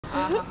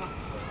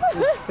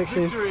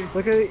Picture.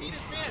 Look at it.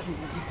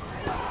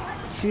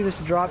 See this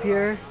drop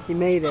here? He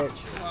made it.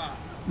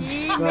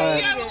 He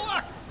made it.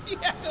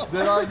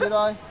 Did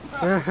I?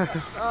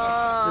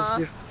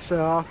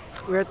 So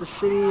we're at the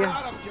city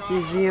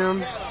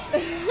museum.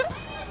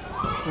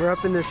 We're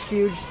up in this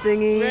huge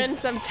thingy. We're in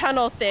some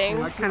tunnel thing.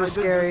 It's kind of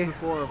scary.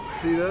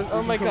 See this?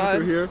 Oh my god.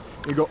 Through here.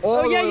 You go.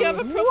 Oh yeah, you have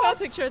a profile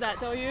picture of that,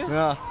 don't you?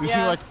 Yeah. You see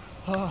like.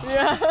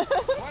 Yeah.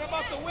 What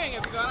about the wing?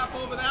 Have you gone up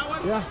over that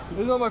one? Yeah.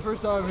 This is not my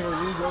first time here.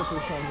 This is my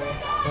first time though.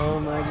 Oh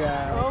my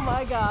god. Oh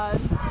my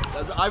god.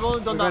 I've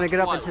only done We're gonna get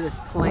up into this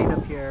plane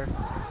up here.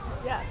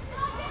 Yeah.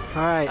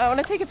 All right. I want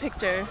to take a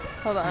picture.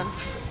 Hold on.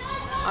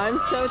 I'm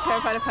so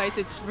terrified of heights,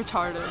 it's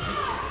retarded.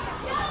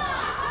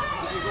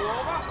 Did you go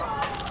over?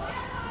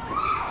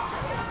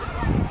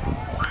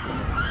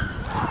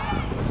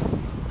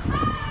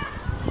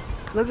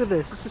 Look at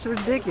this. This is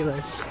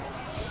ridiculous.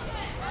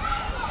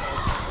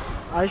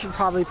 I should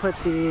probably put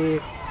the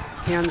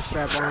hand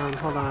strap on.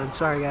 Hold on.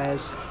 Sorry,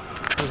 guys.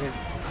 Okay.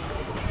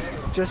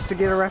 Just to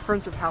get a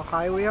reference of how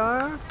high we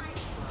are.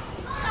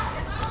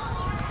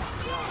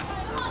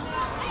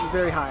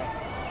 Very high.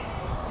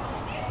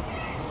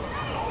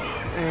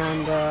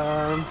 And,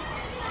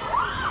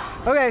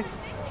 okay.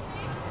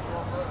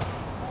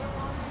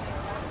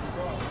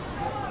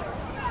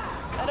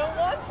 I don't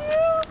want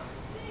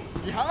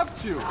to. You have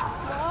to.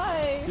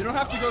 Why? You don't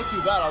have to go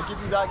through that. I'll give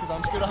you that because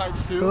I'm scared of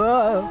heights too.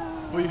 Whoa.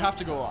 Well, you have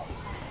to go up.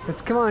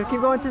 Let's, come on,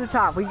 keep going to the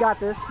top. We got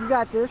this. You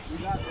got this.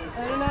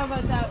 I don't know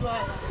about that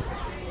much.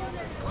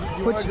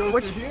 You want to go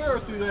through here or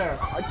through there?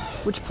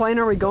 Which plane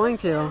are we going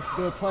to?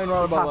 The plane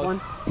right above Top us.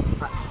 one.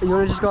 You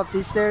want to just go up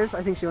these stairs?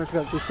 I think she wants to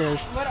go up these stairs.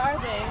 What are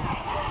they?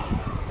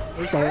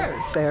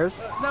 Stairs.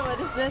 No, what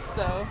is this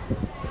though?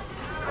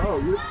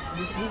 Oh, these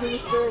are the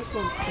stairs to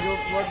go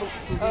right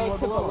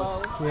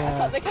below. I Yeah.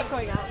 thought they kept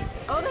going up.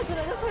 Oh, there's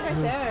another plane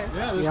right there.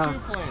 Yeah, there's Yeah. two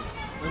planes.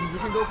 And you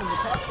can go from the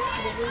cockpit to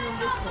the wing on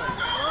this plane.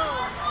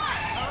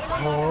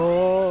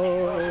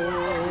 Oh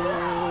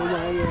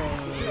my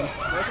god.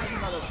 That's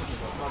actually not that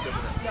technical. It's not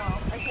difficult. No,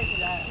 I can't do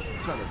that.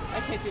 It's not difficult.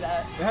 I can't do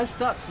that. It has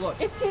steps, look.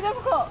 It's too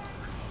difficult.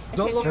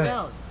 Don't look do it.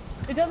 down.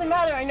 It doesn't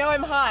matter. I know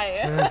I'm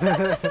high.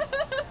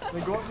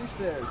 Then go up these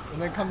stairs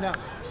and then come down.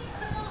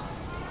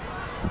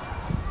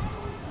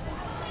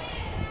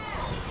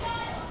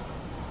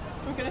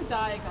 We're gonna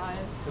die,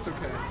 guys. It's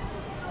okay.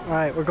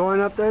 Alright, we're going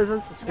up there.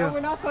 Let's No, go.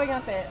 we're not going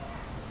up it.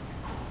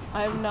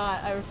 I'm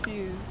not. I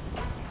refuse.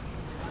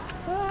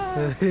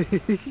 Ah.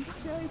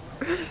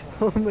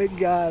 Oh my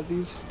god,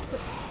 these.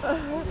 Take the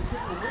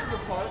wings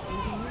apart and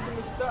you can use them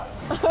as steps.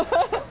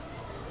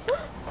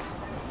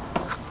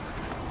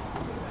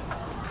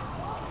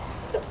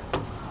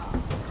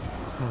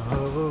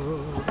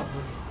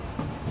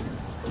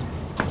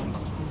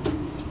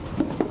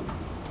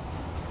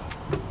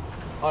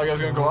 Oh, you guys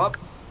gonna go up?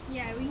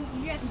 Yeah,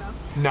 you guys know.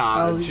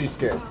 Nah, Oh, she's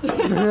scared.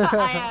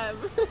 I am.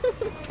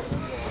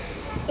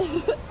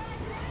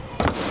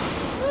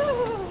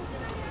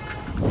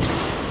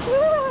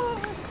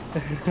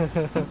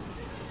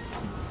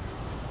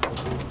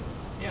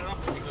 Yeah, I don't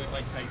particularly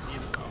like heights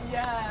either.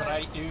 Yeah. But I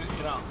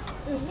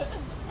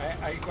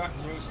got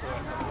used to it.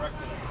 I'm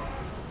wrecking.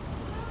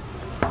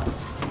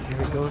 Here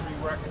we go.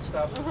 Re-wrecking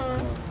stuff.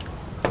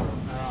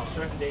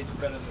 Certain days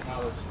are better than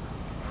others.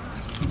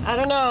 I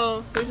don't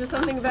know. There's just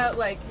something about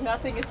like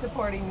nothing is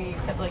supporting me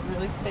except like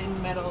really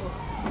thin metal.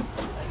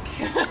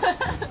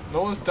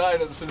 No one's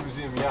died at the City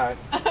Museum yet.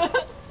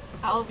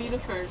 I'll be the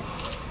first.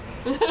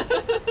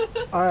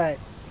 Alright.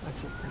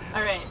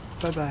 All right.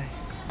 Bye bye.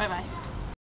 Bye bye.